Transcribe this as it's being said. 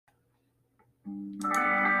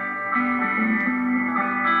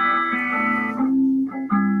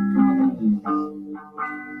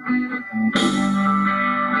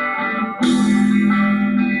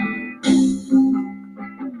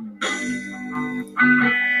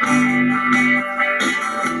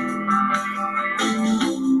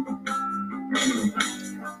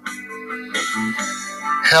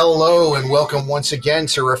Hello, and welcome once again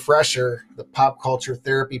to Refresher, the Pop Culture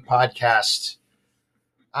Therapy Podcast.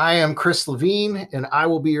 I am Chris Levine, and I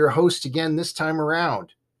will be your host again this time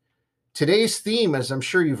around. Today's theme, as I'm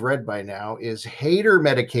sure you've read by now, is hater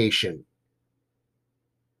medication.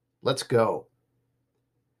 Let's go.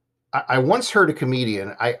 I once heard a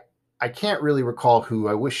comedian, I can't really recall who,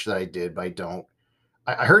 I wish that I did, but I don't.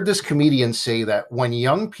 I heard this comedian say that when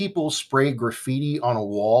young people spray graffiti on a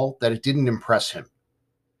wall, that it didn't impress him.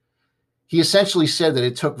 He essentially said that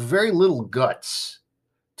it took very little guts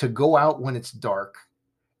to go out when it's dark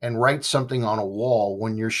and write something on a wall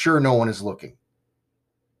when you're sure no one is looking.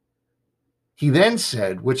 He then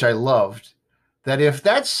said, which I loved, that if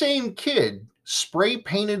that same kid spray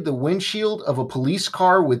painted the windshield of a police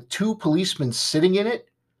car with two policemen sitting in it,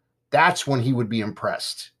 that's when he would be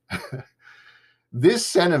impressed. This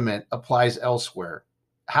sentiment applies elsewhere.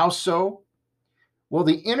 How so? Well,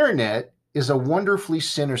 the internet is a wonderfully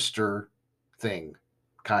sinister thing,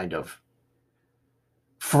 kind of.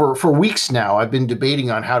 For weeks now, I've been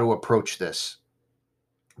debating on how to approach this.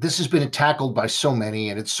 This has been tackled by so many,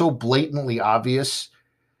 and it's so blatantly obvious.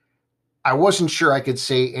 I wasn't sure I could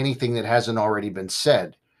say anything that hasn't already been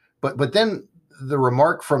said. But then the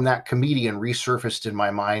remark from that comedian resurfaced in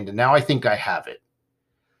my mind, and now I think I have it.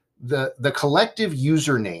 The collective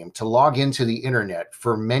username to log into the internet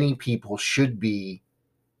for many people should be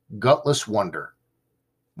gutless wonder.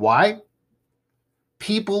 Why?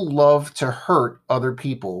 People love to hurt other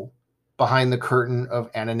people behind the curtain of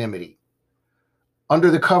anonymity. Under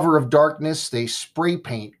the cover of darkness, they spray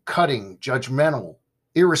paint cutting, judgmental,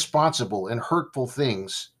 irresponsible, and hurtful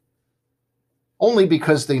things, only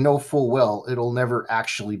because they know full well it'll never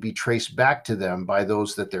actually be traced back to them by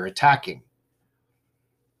those that they're attacking.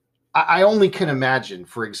 I only can imagine,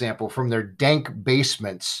 for example, from their dank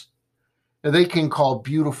basements, they can call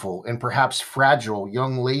beautiful and perhaps fragile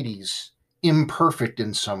young ladies imperfect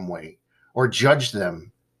in some way, or judge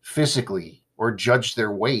them physically, or judge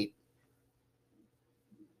their weight.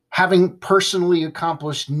 Having personally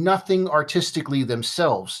accomplished nothing artistically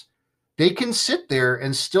themselves, they can sit there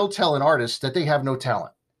and still tell an artist that they have no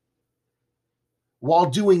talent. While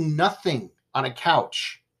doing nothing on a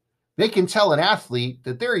couch, they can tell an athlete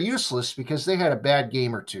that they're useless because they had a bad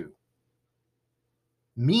game or two.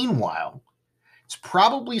 Meanwhile, it's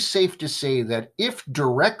probably safe to say that if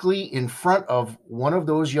directly in front of one of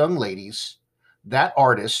those young ladies, that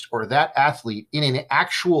artist or that athlete in an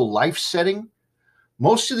actual life setting,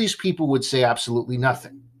 most of these people would say absolutely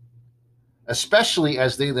nothing, especially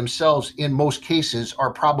as they themselves, in most cases,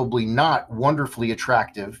 are probably not wonderfully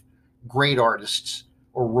attractive, great artists,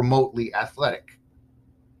 or remotely athletic.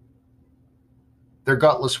 They're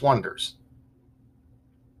gutless wonders.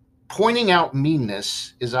 Pointing out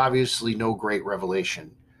meanness is obviously no great revelation,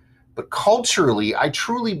 but culturally, I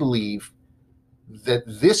truly believe that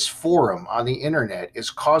this forum on the internet is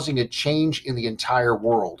causing a change in the entire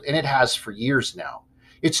world, and it has for years now.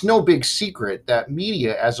 It's no big secret that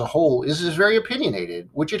media as a whole is very opinionated,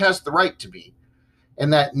 which it has the right to be,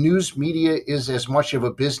 and that news media is as much of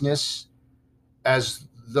a business as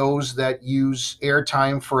those that use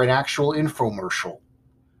airtime for an actual infomercial.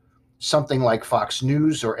 Something like Fox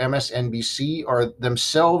News or MSNBC are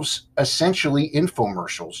themselves essentially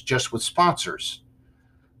infomercials, just with sponsors.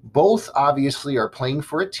 Both obviously are playing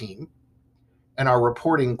for a team and are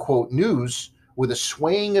reporting, quote, news with a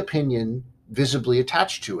swaying opinion visibly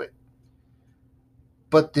attached to it.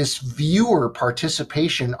 But this viewer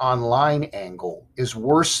participation online angle is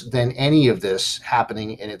worse than any of this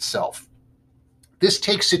happening in itself. This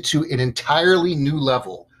takes it to an entirely new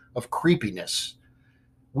level of creepiness.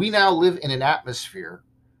 We now live in an atmosphere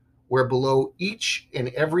where below each and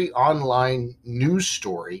every online news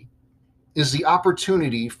story is the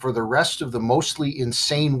opportunity for the rest of the mostly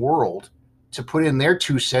insane world to put in their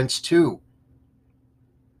 2 cents too.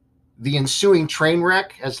 The ensuing train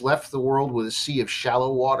wreck has left the world with a sea of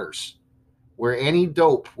shallow waters, where any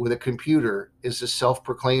dope with a computer is a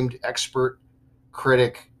self-proclaimed expert,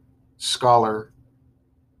 critic, scholar,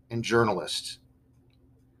 and journalist.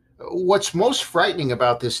 What's most frightening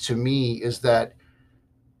about this to me is that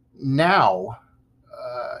now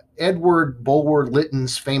Edward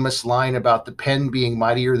Bulwer-Lytton's famous line about the pen being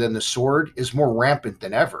mightier than the sword is more rampant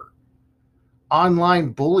than ever.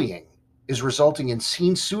 Online bullying is resulting in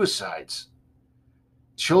teen suicides.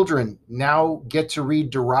 Children now get to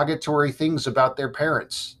read derogatory things about their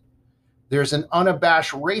parents. There's an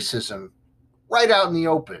unabashed racism right out in the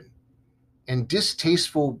open, and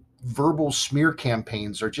distasteful verbal smear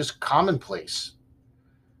campaigns are just commonplace.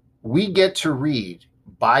 We get to read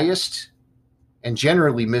biased and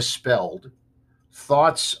generally misspelled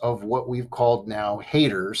thoughts of what we've called now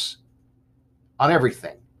haters on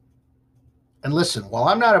everything. And listen, while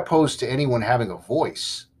I'm not opposed to anyone having a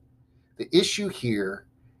voice, the issue here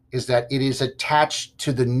is that it is attached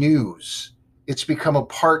to the news. It's become a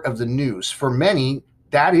part of the news. For many,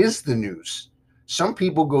 that is the news. Some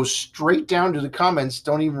people go straight down to the comments,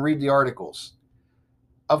 don't even read the articles.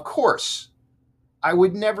 Of course, I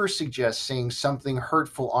would never suggest saying something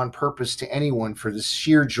hurtful on purpose to anyone for the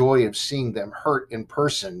sheer joy of seeing them hurt in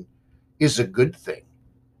person is a good thing.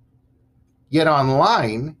 Yet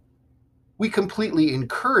online, we completely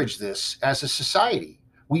encourage this as a society.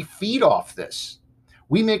 We feed off this.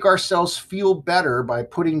 We make ourselves feel better by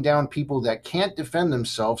putting down people that can't defend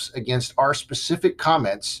themselves against our specific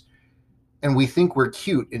comments, and we think we're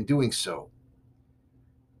cute in doing so.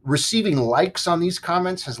 Receiving likes on these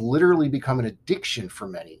comments has literally become an addiction for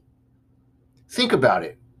many. Think about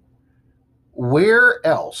it. Where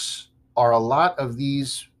else are a lot of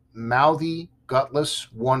these mouthy,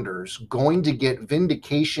 gutless wonders going to get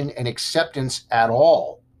vindication and acceptance at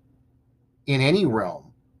all in any realm,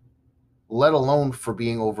 let alone for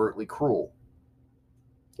being overtly cruel?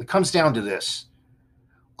 It comes down to this.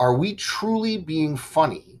 Are we truly being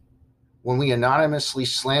funny when we anonymously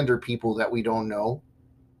slander people that we don't know?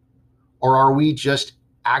 Or are we just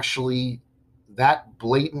actually that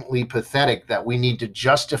blatantly pathetic that we need to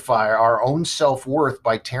justify our own self-worth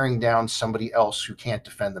by tearing down somebody else who can't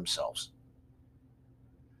defend themselves?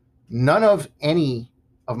 None of any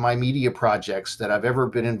of my media projects that I've ever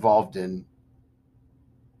been involved in,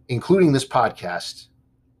 including this podcast,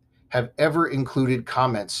 have ever included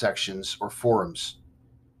comment sections or forums.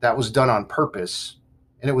 That was done on purpose,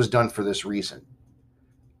 and it was done for this reason.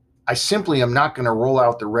 I simply am not going to roll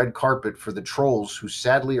out the red carpet for the trolls who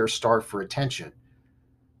sadly are starved for attention.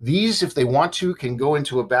 These, if they want to, can go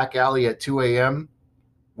into a back alley at 2 a.m.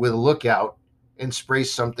 with a lookout and spray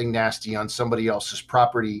something nasty on somebody else's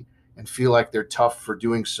property and feel like they're tough for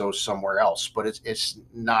doing so somewhere else. But it's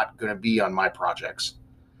not going to be on my projects.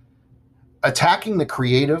 Attacking the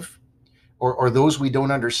creative or those we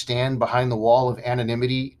don't understand behind the wall of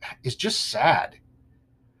anonymity is just sad.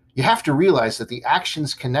 You have to realize that the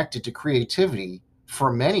actions connected to creativity,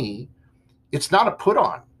 for many, it's not a put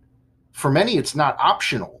on. For many, it's not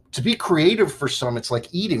optional. To be creative for some, it's like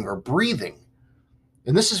eating or breathing.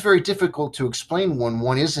 And this is very difficult to explain when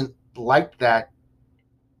one isn't like that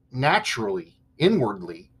naturally,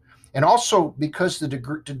 inwardly. And also because the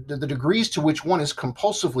degrees to which one is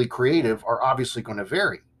compulsively creative are obviously going to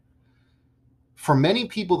vary. For many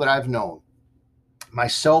people that I've known,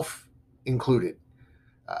 myself included,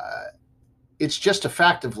 it's just a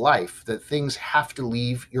fact of life that things have to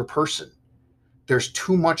leave your person. There's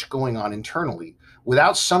too much going on internally.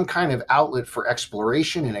 Without some kind of outlet for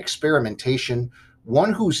exploration and experimentation,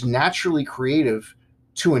 one who's naturally creative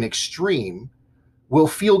to an extreme will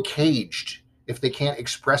feel caged if they can't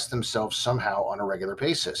express themselves somehow on a regular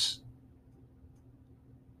basis.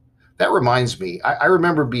 That reminds me, I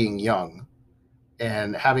remember being young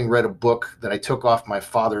and having read a book that I took off my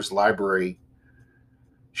father's library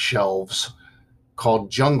shelves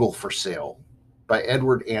called Jungle for Sale by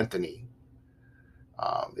Edward Anthony.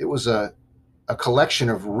 It was a collection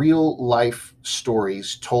of real life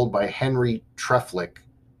stories told by Henry Treflick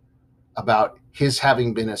about his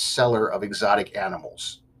having been a seller of exotic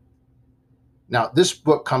animals. Now, this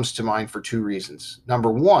book comes to mind for two reasons.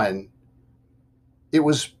 Number one, it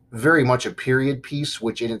was very much a period piece,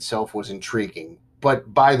 which in itself was intriguing.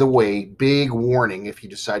 But by the way, big warning if you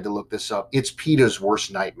decide to look this up, it's PETA's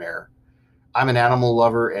worst nightmare. I'm an animal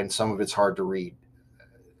lover, and some of it's hard to read.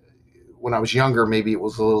 When I was younger, maybe it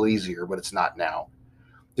was a little easier, but it's not now.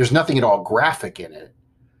 There's nothing at all graphic in it,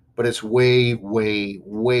 but it's way, way,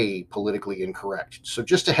 way politically incorrect. So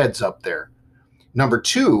just a heads up there. Number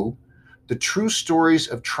two, the true stories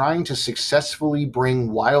of trying to successfully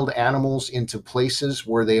bring wild animals into places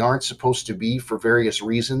where they aren't supposed to be for various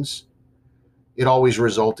reasons, it always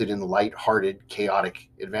resulted in light-hearted, chaotic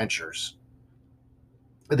adventures.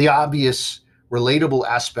 The obvious, relatable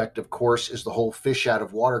aspect, of course, is the whole fish out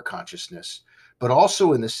of water consciousness, but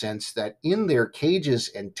also in the sense that in their cages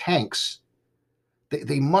and tanks,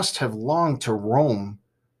 they must have longed to roam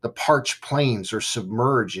the parched plains or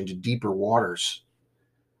submerge into deeper waters.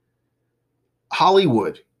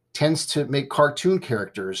 Hollywood tends to make cartoon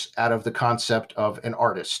characters out of the concept of an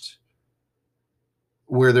artist.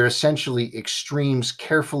 where they're essentially extremes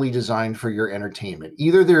carefully designed for your entertainment.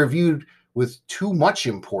 Either they're viewed with too much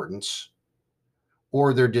importance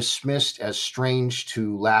or they're dismissed as strange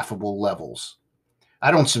to laughable levels.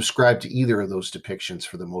 I don't subscribe to either of those depictions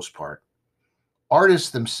for the most part. Artists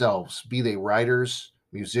themselves, be they writers,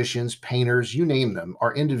 musicians, painters, you name them,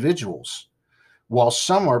 are individuals. While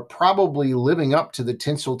some are probably living up to the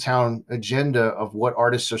Tinseltown agenda of what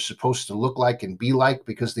artists are supposed to look like and be like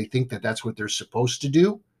because they think that that's what they're supposed to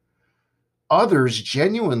do, others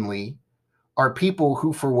genuinely are people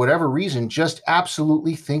who, for whatever reason, just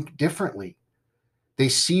absolutely think differently. They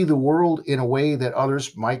see the world in a way that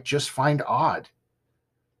others might just find odd.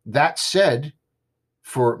 That said,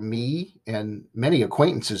 for me and many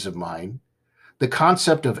acquaintances of mine, the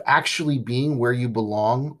concept of actually being where you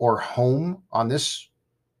belong or home on this,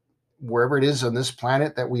 wherever it is on this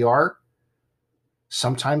planet that we are,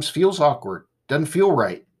 sometimes feels awkward, doesn't feel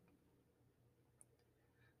right.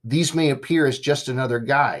 These may appear as just another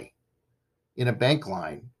guy in a bank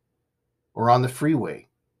line or on the freeway.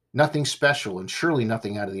 Nothing special and surely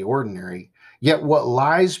nothing out of the ordinary. Yet what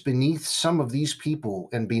lies beneath some of these people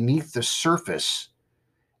and beneath the surface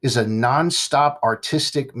is a nonstop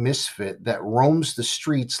artistic misfit that roams the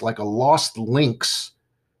streets like a lost lynx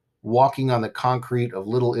walking on the concrete of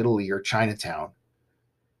Little Italy or Chinatown.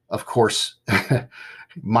 Of course,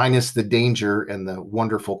 minus the danger and the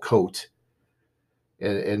wonderful coat,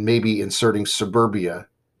 and maybe inserting suburbia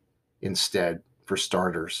instead for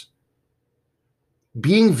starters.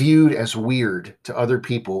 Being viewed as weird to other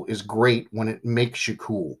people is great when it makes you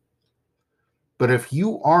cool. But if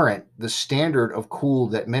you aren't the standard of cool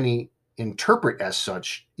that many interpret as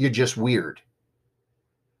such, you're just weird.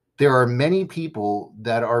 There are many people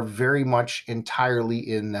that are very much entirely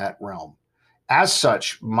in that realm. As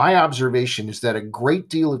such, my observation is that a great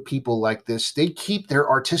deal of people like this, they keep their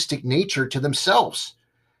artistic nature to themselves,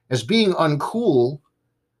 as being uncool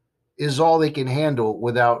is all they can handle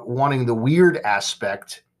without wanting the weird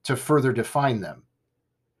aspect to further define them.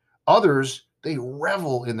 Others, they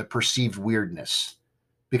revel in the perceived weirdness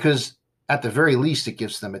because at the very least it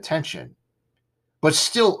gives them attention. But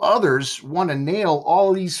still others want to nail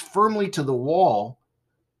all these firmly to the wall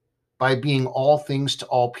by being all things to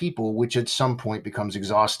all people, which at some point becomes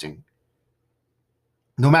exhausting.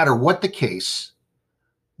 No matter what the case,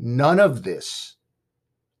 none of this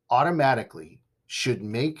automatically should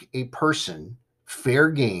make a person fair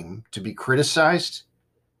game to be criticized,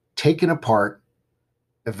 taken apart,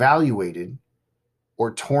 evaluated,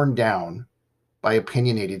 or torn down by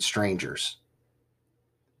opinionated strangers.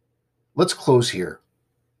 Let's close here.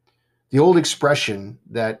 The old expression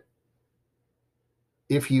that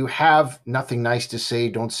if you have nothing nice to say,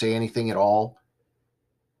 don't say anything at all.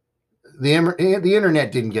 The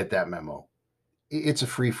internet didn't get that memo. It's a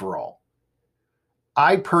free-for-all.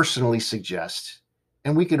 I personally suggest,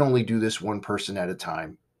 and we can only do this one person at a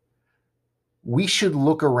time, we should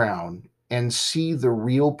look around and see the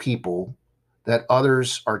real people that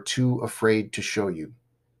others are too afraid to show you.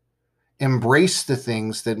 Embrace the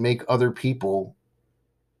things that make other people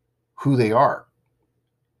who they are.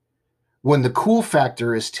 When the cool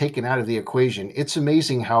factor is taken out of the equation, it's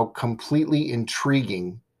amazing how completely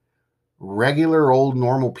intriguing regular old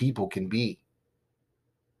normal people can be.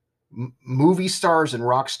 Movie stars and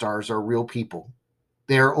rock stars are real people.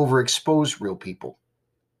 They are overexposed real people.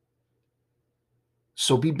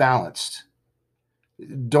 So be balanced.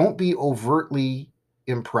 Don't be overtly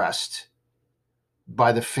impressed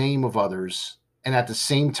by the fame of others. And at the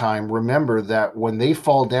same time, remember that when they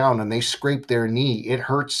fall down and they scrape their knee, it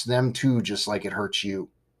hurts them too, just like it hurts you.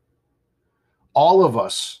 All of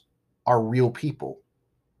us are real people.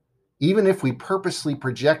 Even if we purposely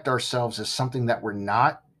project ourselves as something that we're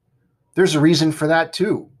not, there's a reason for that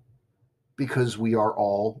too, because we are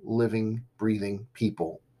all living, breathing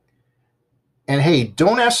people. And hey,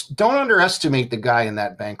 don't underestimate the guy in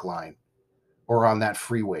that bank line or on that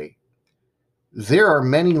freeway. There are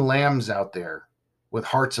many lambs out there with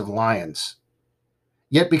hearts of lions.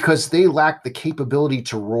 Yet because they lack the capability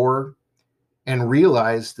to roar and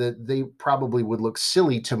realize that they probably would look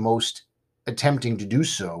silly to most attempting to do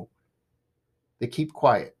so, they keep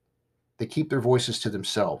quiet. They keep their voices to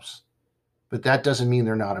themselves. But that doesn't mean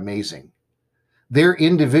they're not amazing. Their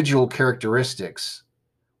individual characteristics,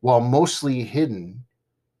 while mostly hidden,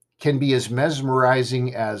 can be as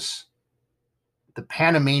mesmerizing as the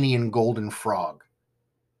Panamanian golden frog.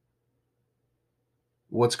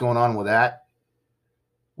 What's going on with that?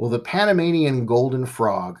 Well, the Panamanian golden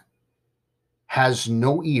frog has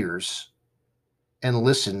no ears and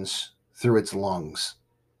listens through its lungs.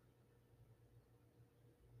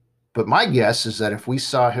 But my guess is that if we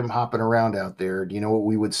saw him hopping around out there, do you know what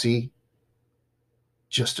we would see?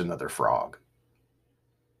 Just another frog.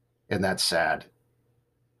 And that's sad.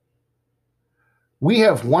 We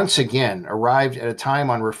have once again arrived at a time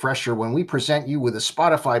on Refresher when we present you with a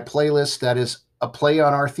Spotify playlist that is a play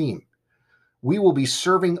on our theme. We will be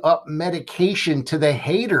serving up medication to the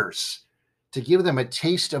haters to give them a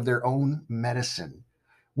taste of their own medicine.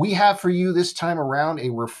 We have for you this time around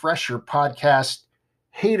a Refresher podcast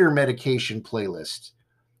hater medication playlist.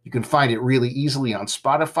 You can find it really easily on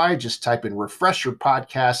Spotify. Just type in Refresher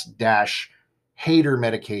podcast hater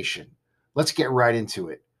medication. Let's get right into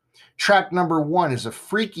it. Track number 1 is a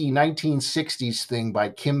freaky 1960s thing by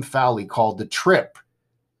Kim Fowley called The Trip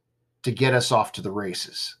to get us off to the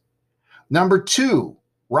races. Number 2,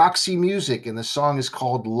 Roxy Music, and the song is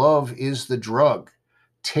called Love is the Drug.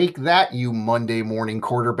 Take that, you Monday morning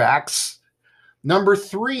quarterbacks. Number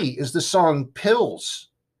 3 is the song Pills.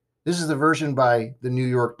 This is the version by the New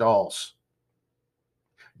York Dolls.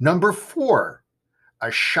 Number 4, A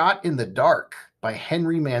Shot in the Dark by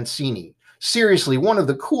Henry Mancini. Seriously, one of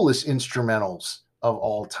the coolest instrumentals of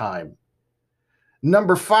all time.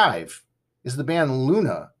 Number 5 is the band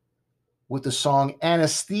Luna with the song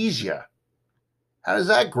Anesthesia. How does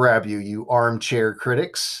that grab you, you armchair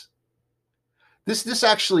critics? This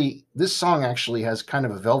song actually has kind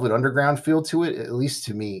of a Velvet Underground feel to it, at least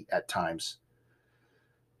to me at times.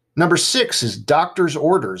 Number 6 is Doctor's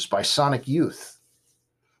Orders by Sonic Youth.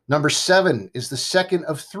 Number 7 is the second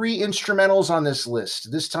of 3 instrumentals on this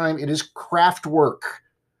list. This time it is Kraftwerk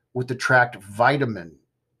with the track Vitamin.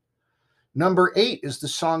 Number 8 is the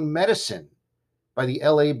song Medicine by the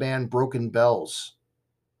LA band Broken Bells.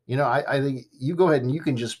 You know, I think you go ahead and you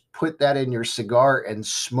can just put that in your cigar and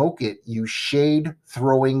smoke it, you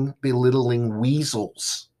shade-throwing, belittling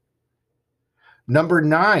weasels. Number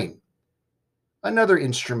 9, another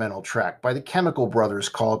instrumental track by the Chemical Brothers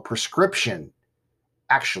called Prescription.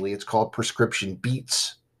 Actually, it's called Prescription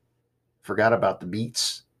Beats. Forgot about the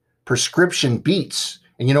beats. Prescription Beats.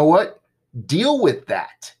 And you know what? Deal with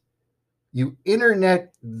that. You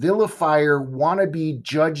internet vilifier wannabe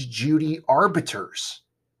Judge Judy arbiters.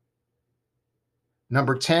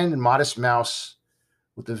 Number 10, Modest Mouse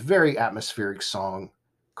with a very atmospheric song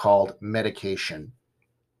called Medication.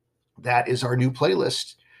 That is our new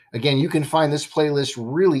playlist. Again, you can find this playlist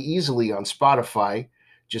really easily on Spotify.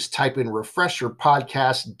 Just type in Refresher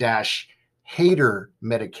podcast hater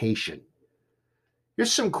medication.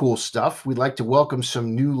 Here's some cool stuff. We'd like to welcome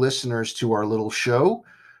some new listeners to our little show.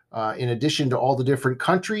 In addition to all the different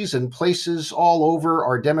countries and places all over,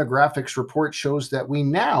 our demographics report shows that we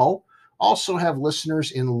now also have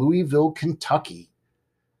listeners in Louisville, Kentucky.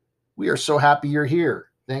 We are so happy you're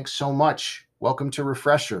here. Thanks so much. Welcome to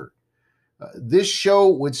Refresher. This show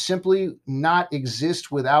would simply not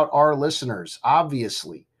exist without our listeners,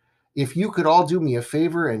 obviously. If you could all do me a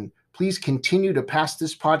favor and please continue to pass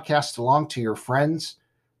this podcast along to your friends,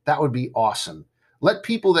 that would be awesome. Let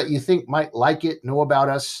people that you think might like it know about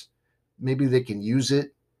us. Maybe they can use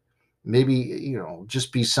it. Maybe,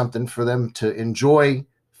 just be something for them to enjoy.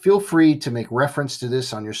 Feel free to make reference to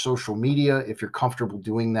this on your social media if you're comfortable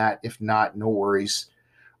doing that. If not, no worries.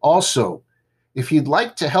 Also, if you'd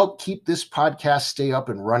like to help keep this podcast stay up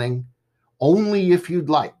and running, only if you'd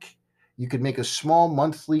like, you could make a small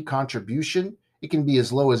monthly contribution. It can be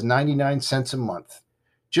as low as 99 cents a month.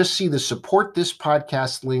 Just see the support this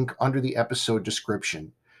podcast link under the episode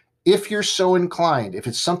description. If you're so inclined, if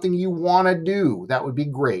it's something you want to do, that would be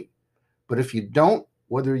great. But if you don't,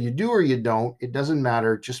 whether you do or you don't, it doesn't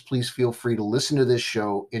matter. Just please feel free to listen to this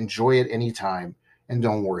show, enjoy it anytime, and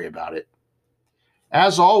don't worry about it.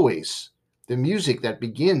 As always, the music that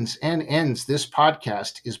begins and ends this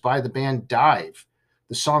podcast is by the band Dive.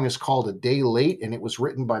 The song is called A Day Late, and it was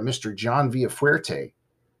written by Mr. John Villafuerte.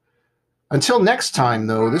 Until next time,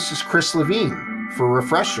 though, this is Chris Levine for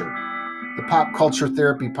Refresher, the Pop Culture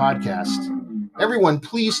Therapy Podcast. Everyone,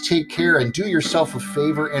 please take care and do yourself a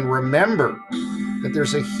favor and remember that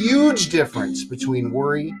there's a huge difference between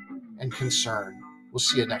worry and concern. We'll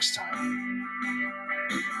see you next time.